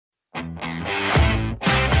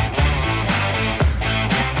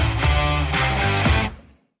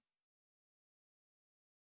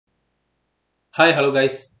Hi, hello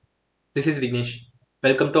guys. This is Vignesh.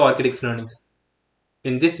 Welcome to architectslearnings.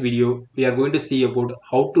 In this video, we are going to see about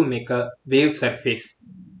how to make a wave surface.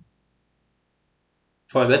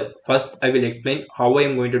 For that, first I will explain how I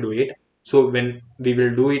am going to do it. So when we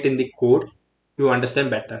will do it in the code, you understand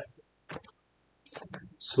better.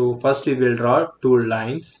 So first we will draw two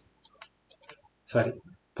lines.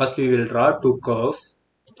 First we will draw two curves.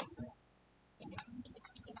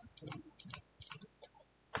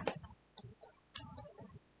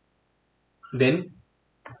 Then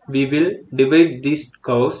we will divide these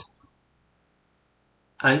curves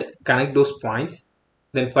and connect those points.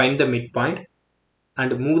 Then find the midpoint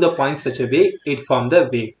and move the points such a way it form the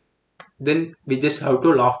wave. Then we just have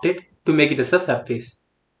to loft it to make it as a surface.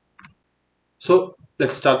 So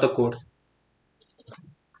let's start the code.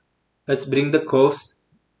 Let's bring the curves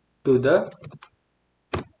to the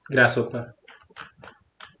grasshopper.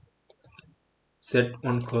 Set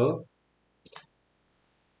one curve.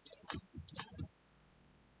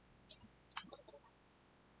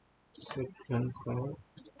 Set one curve.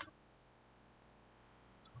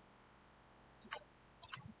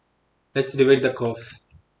 Let's divide the curves.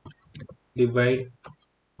 Divide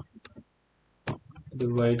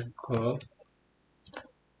curve.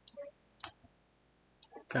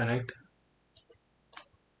 Connect.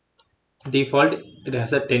 Default it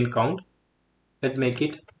has a 10 count. Let's make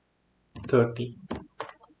it 30.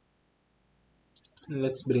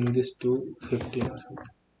 Let's bring this to 15 or something.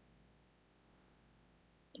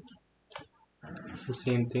 So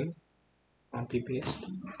same thing. Copy paste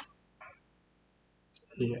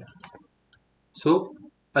here. So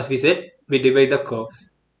as we said, we divide the curves.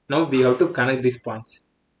 Now we have to connect these points.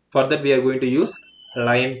 For that we are going to use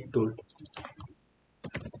line tool.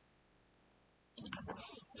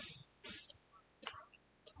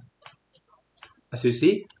 As you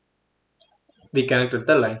see, we connected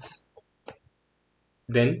the lines.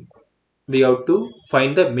 Then we have to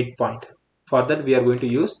find the midpoint. For that we are going to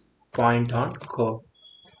use point on curve.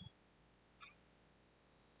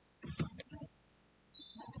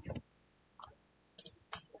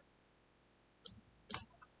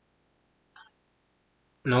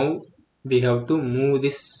 Now we have to move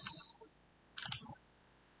this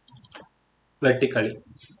vertically.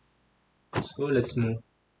 So let's move.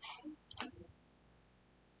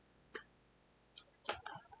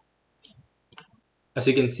 As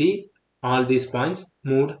you can see, all these points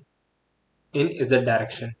moved in Z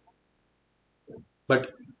direction.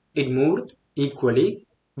 But it moved equally,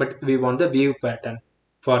 but we want the wave pattern.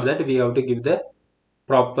 For that we have to give the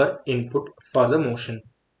proper input for the motion.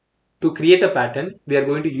 To create a pattern, we are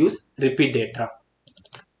going to use repeat data.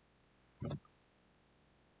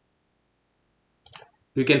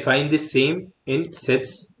 You can find the same in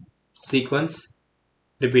sets, sequence,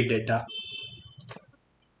 repeat data.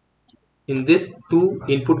 In this two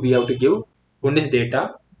input we have to give, one is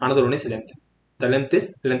data, another one is length. The length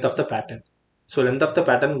is length of the pattern. So length of the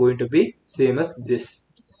pattern going to be same as this.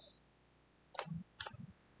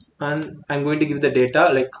 And I'm going to give the data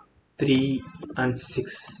like 3 and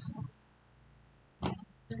 6.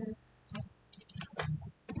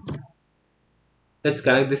 Let's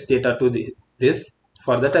connect this data to this.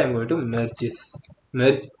 For that I'm going to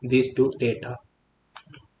merge these two data.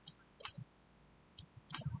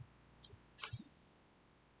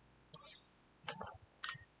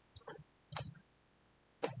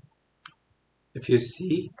 If you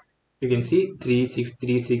see, you can see 3 6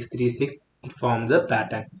 3 6 3 6, it forms the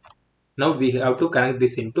pattern. Now we have to connect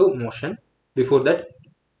this into motion. Before that,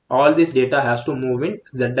 all this data has to move in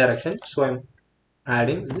Z direction, so I'm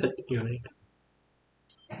adding Z unit.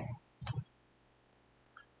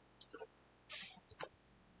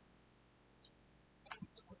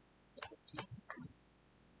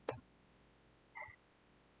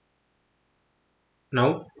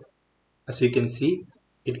 Now as you can see,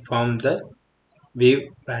 it formed the wave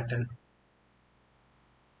pattern.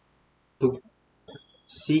 To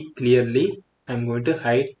see clearly, I'm going to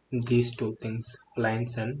hide these two things,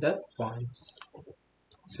 lines and the points.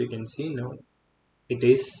 So you can see now it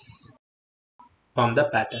is from the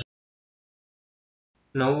pattern.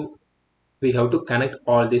 Now we have to connect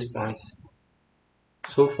all these points.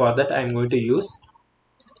 So for that I'm going to use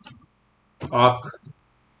arc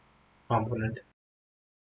component.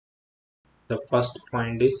 The first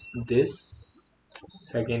point is this,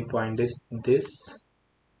 second point is this,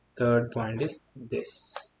 third point is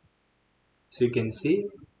this. So you can see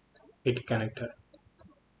it connected.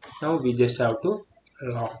 Now we just have to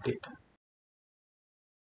loft it.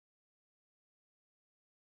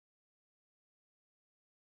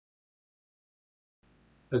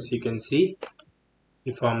 As you can see,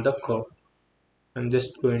 we form the curve. I'm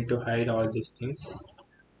just going to hide all these things.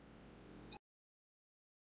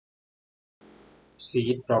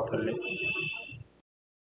 See it properly.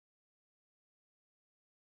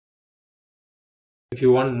 If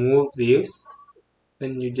you want more waves,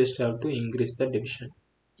 then you just have to increase the division.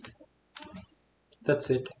 That's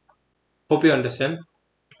it. Hope you understand.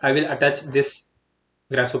 I will attach this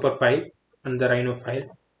grasshopper file and the Rhino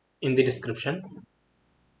file in the description.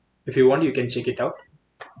 If you want, you can check it out.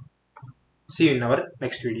 See you in our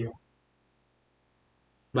next video.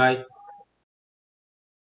 Bye.